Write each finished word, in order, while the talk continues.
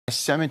A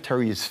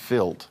cemetery is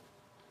filled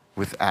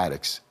with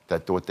addicts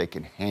that thought they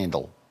can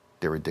handle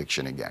their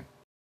addiction again.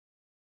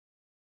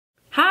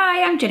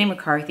 Hi, I'm Jenny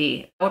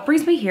McCarthy. What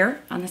brings me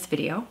here on this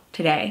video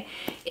today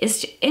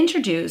is to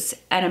introduce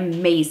an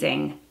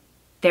amazing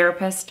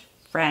therapist,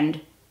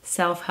 friend,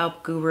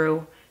 self-help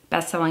guru,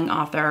 best-selling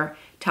author,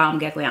 Tom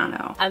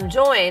Gagliano. I'm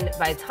joined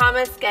by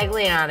Thomas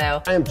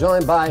Gagliano. I am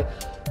joined by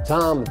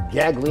Tom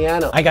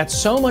Gagliano. I got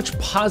so much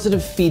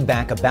positive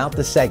feedback about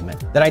the segment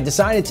that I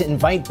decided to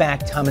invite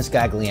back Thomas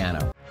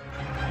Gagliano.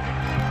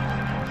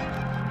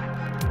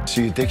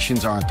 See,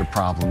 addictions aren't the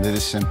problem, they're the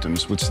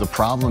symptoms. What's the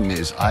problem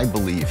is, I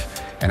believe,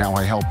 and how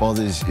I help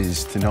others,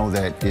 is to know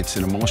that it's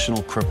an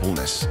emotional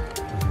crippledness.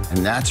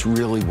 And that's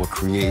really what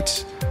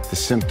creates the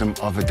symptom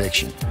of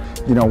addiction.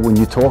 You know, when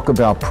you talk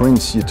about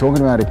Prince, you're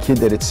talking about a kid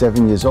that at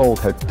 7 years old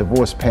had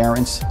divorced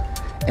parents.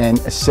 And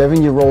a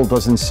 7-year-old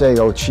doesn't say,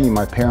 oh, gee,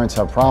 my parents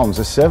have problems.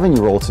 A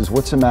 7-year-old says,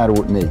 what's the matter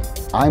with me?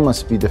 I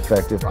must be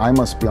defective. I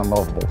must be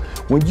unlovable.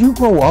 When you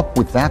grow up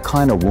with that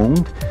kind of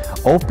wound,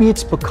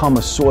 opiates become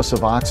a source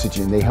of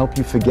oxygen. They help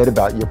you forget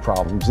about your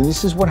problems. And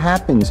this is what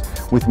happens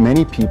with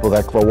many people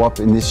that grow up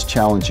in this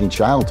challenging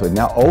childhood.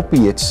 Now,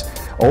 opiates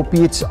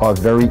are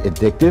very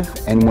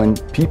addictive, and when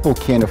people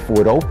can't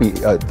afford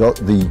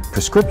the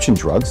prescription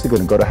drugs, they're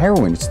going to go to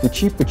heroin. It's the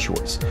cheaper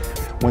choice.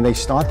 When they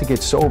start to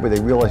get sober, they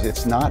realize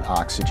it's not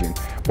oxygen.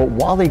 But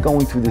while they're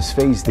going through this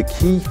phase, the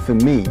key for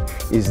me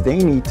is they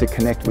need to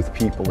connect with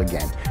people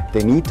again.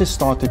 They need to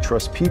start to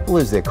trust people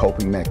as their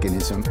coping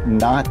mechanism,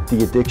 not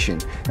the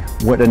addiction.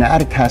 What an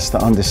addict has to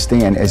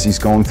understand as he's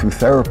going through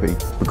therapy,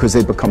 because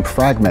they become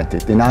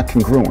fragmented, they're not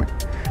congruent.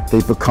 They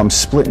become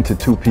split into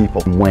two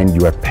people. When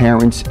you have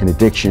parents in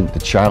addiction, the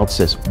child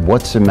says,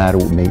 what's the matter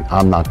with me?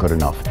 I'm not good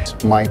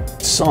enough. My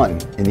son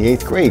in the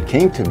 8th grade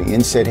came to me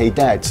and said, hey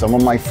Dad, some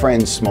of my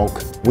friends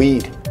smoke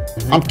weed.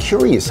 I'm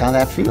curious how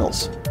that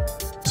feels.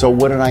 So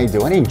what did I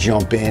do? I didn't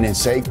jump in and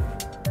say,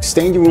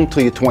 stay in your room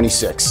till you're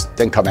 26,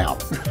 then come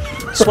out.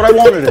 That's what I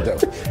wanted to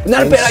do.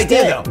 Not a bad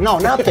idea, though. No,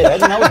 not bad.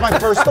 That was my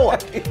first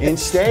thought.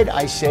 Instead,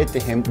 I said to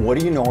him, what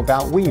do you know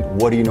about weed?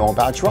 What do you know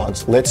about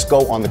drugs? Let's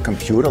go on the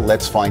computer,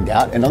 let's find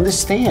out, and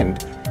understand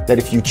that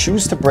if you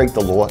choose to break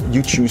the law,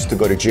 you choose to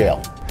go to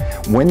jail.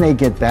 When they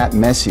get that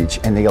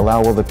message and they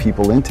allow other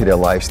people into their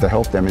lives to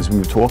help them, as we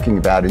were talking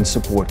about in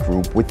support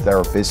group, with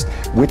therapists,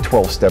 with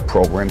 12-step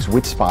programs,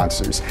 with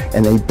sponsors,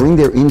 and they bring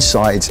their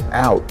insides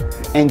out.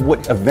 And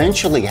what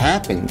eventually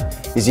happened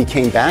is he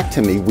came back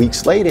to me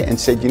weeks later and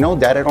said, you know,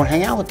 Dad, I don't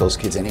hang out with those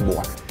kids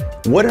anymore.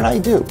 What did I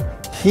do?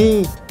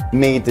 He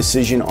made a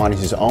decision on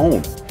his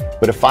own.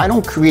 But if I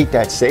don't create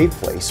that safe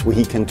place where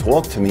he can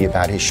talk to me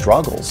about his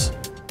struggles,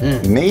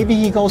 maybe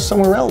he goes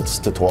somewhere else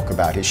to talk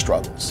about his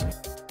struggles.